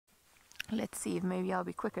Let's see if maybe I'll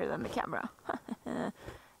be quicker than the camera.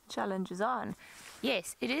 Challenge is on.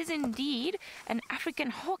 Yes, it is indeed an African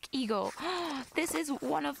hawk eagle. This is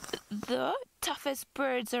one of the toughest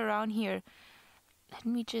birds around here. Let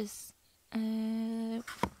me just...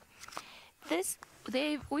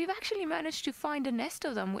 we've actually managed to find a nest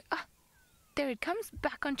of them. There it comes,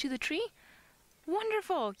 back onto the tree.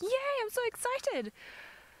 Wonderful! Yay, I'm so excited!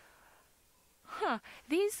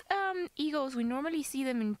 These eagles, we normally see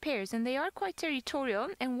them in pairs, and they are quite territorial.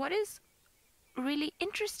 And what is really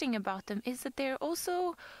interesting about them is that they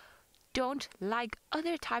also don't like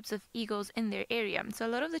other types of eagles in their area. So a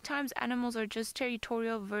lot of the times animals are just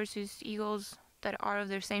territorial versus eagles that are of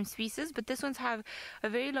their same species, but this ones have a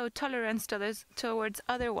very low tolerance towards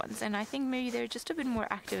other ones, and I think maybe they're just a bit more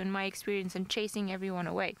active in my experience in chasing everyone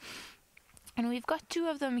away. And we've got two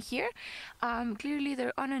of them here. Clearly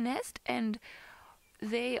they're on a nest, and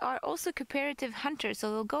they are also cooperative hunters, so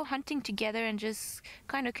they'll go hunting together and just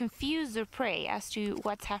kind of confuse their prey as to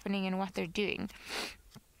what's happening and what they're doing.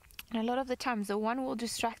 And a lot of the times the one will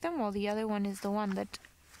distract them while the other one is the one that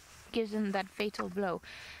gives them that fatal blow.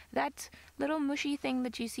 That little mushy thing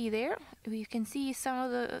that you see there, you can see some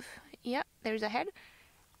of the... Yeah, there's a head.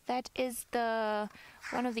 That is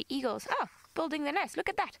one of the eagles. Oh, building the nest. Look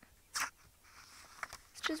at that.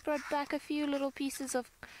 It's just brought back a few little pieces of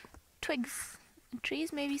twigs and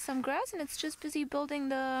trees, maybe some grass, and it's just busy building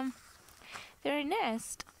their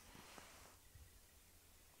nest.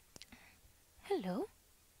 Hello.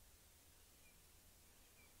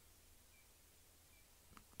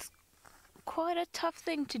 Quite a tough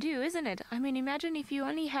thing to do, isn't it? I mean, imagine if you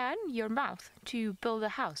only had your mouth to build a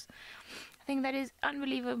house. I think that is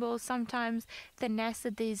unbelievable sometimes, the nest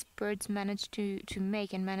that these birds manage to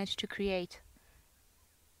make and manage to create.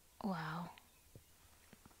 Wow.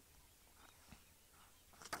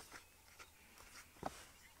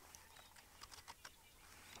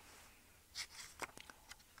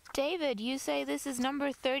 David, you say this is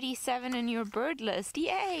number 37 in your bird list.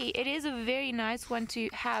 Yay! It is a very nice one to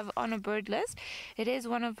have on a bird list. It is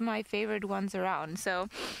one of my favorite ones around. So,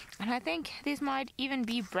 and I think this might even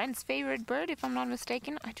be Brent's favorite bird, if I'm not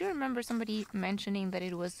mistaken. I do remember somebody mentioning that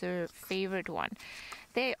it was their favorite one.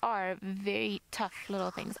 They are very tough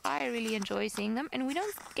little things. I really enjoy seeing them, and we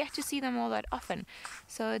don't get to see them all that often.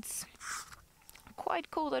 So it's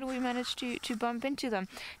quite cool that we managed to bump into them.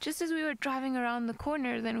 Just as we were driving around the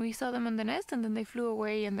corner, then we saw them on the nest, and then they flew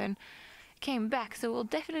away and then came back. So we'll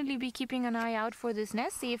definitely be keeping an eye out for this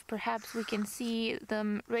nest, see if perhaps we can see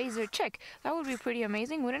them raise their chick. That would be pretty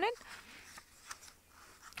amazing, wouldn't it?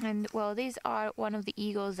 And well, these are one of the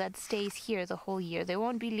eagles that stays here the whole year. They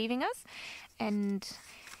won't be leaving us, and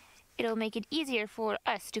it'll make it easier for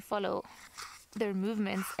us to follow their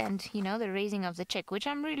movements and, you know, the raising of the chick, which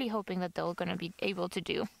I'm really hoping that they're going to be able to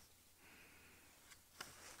do.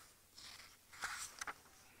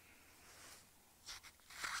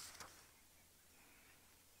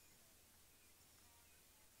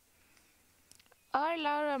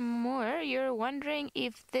 Laura Moore, you're wondering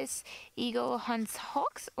if this eagle hunts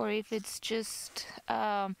hawks or if it's just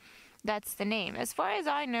that's the name. As far as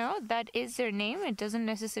I know, that is their name. It doesn't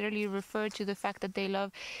necessarily refer to the fact that they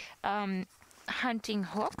love hunting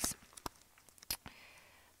hawks,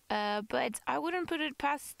 but I wouldn't put it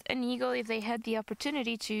past an eagle if they had the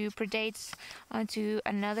opportunity to predate onto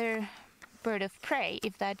another bird of prey,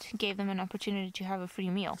 if that gave them an opportunity to have a free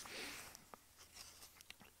meal.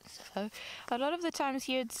 So a lot of the times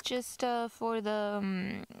here it's just for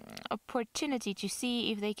the opportunity to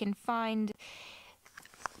see if they can find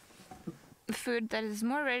food that is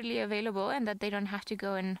more readily available and that they don't have to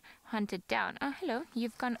go and hunt it down. Oh, hello,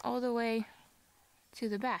 you've gone all the way to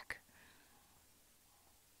the back.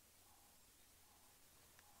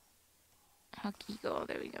 Hawk eagle,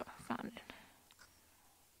 there we go, found it.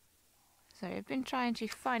 Sorry, I've been trying to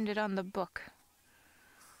find it on the book.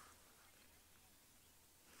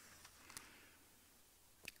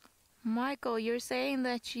 Michael, you're saying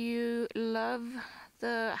that you love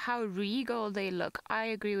how regal they look. I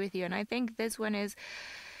agree with you, and I think this one is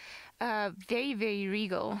very, very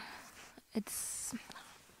regal.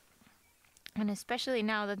 And especially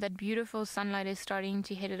now that that beautiful sunlight is starting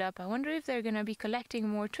to hit it up, I wonder if they're going to be collecting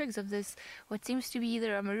more twigs of this, what seems to be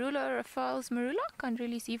either a marula or a false marula, can't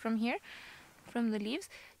really see from here, from the leaves,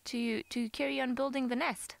 to carry on building the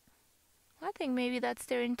nest. I think maybe that's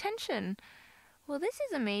their intention. Well, this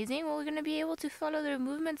is amazing. We're going to be able to follow their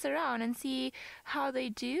movements around and see how they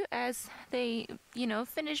do as they, you know,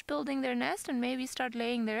 finish building their nest and maybe start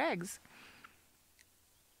laying their eggs.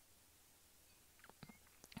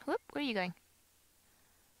 Whoop, where are you going?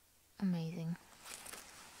 Amazing.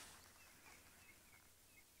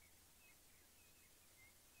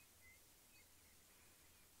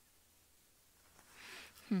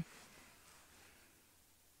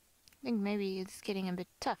 I think maybe it's getting a bit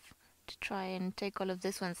tough to try and take all of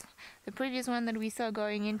this ones. The previous one that we saw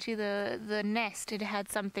going into the nest, it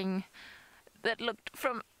had something that looked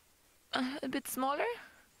from a bit smaller.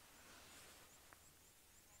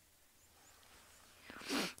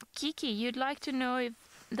 Kiki, you'd like to know if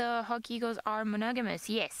the hawk eagles are monogamous?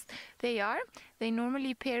 Yes, they are. They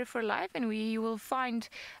normally pair for life, and we will find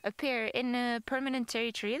a pair in a permanent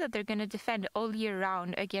territory that they're going to defend all year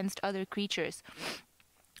round against other creatures,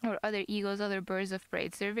 or other eagles, other birds of prey.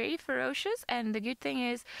 They're very ferocious, and the good thing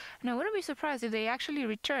is, and I wouldn't be surprised if they actually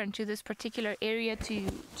return to this particular area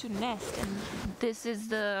to nest. And this is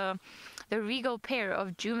the regal pair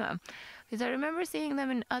of Djuma. Because I remember seeing them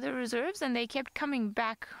in other reserves, and they kept coming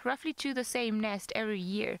back roughly to the same nest every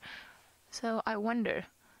year. So I wonder.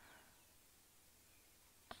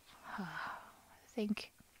 I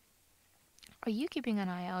think, are you keeping an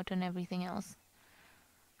eye out on everything else?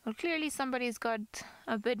 Well, clearly somebody's got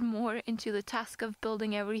a bit more into the task of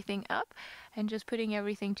building everything up and just putting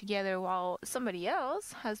everything together, while somebody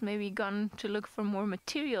else has maybe gone to look for more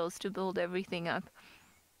materials to build everything up.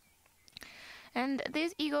 And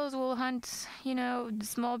these eagles will hunt, you know,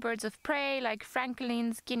 small birds of prey like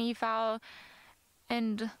francolins, guinea fowl,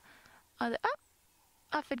 and other. Oh,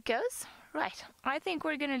 off it goes. Right, I think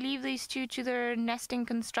we're going to leave these two to their nesting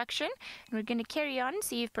construction, and we're going to carry on,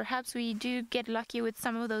 see if perhaps we do get lucky with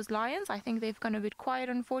some of those lions. I think they've gone a bit quiet,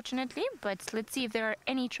 unfortunately, but let's see if there are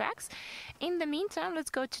any tracks. In the meantime, let's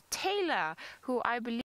go to Taylor, who I believe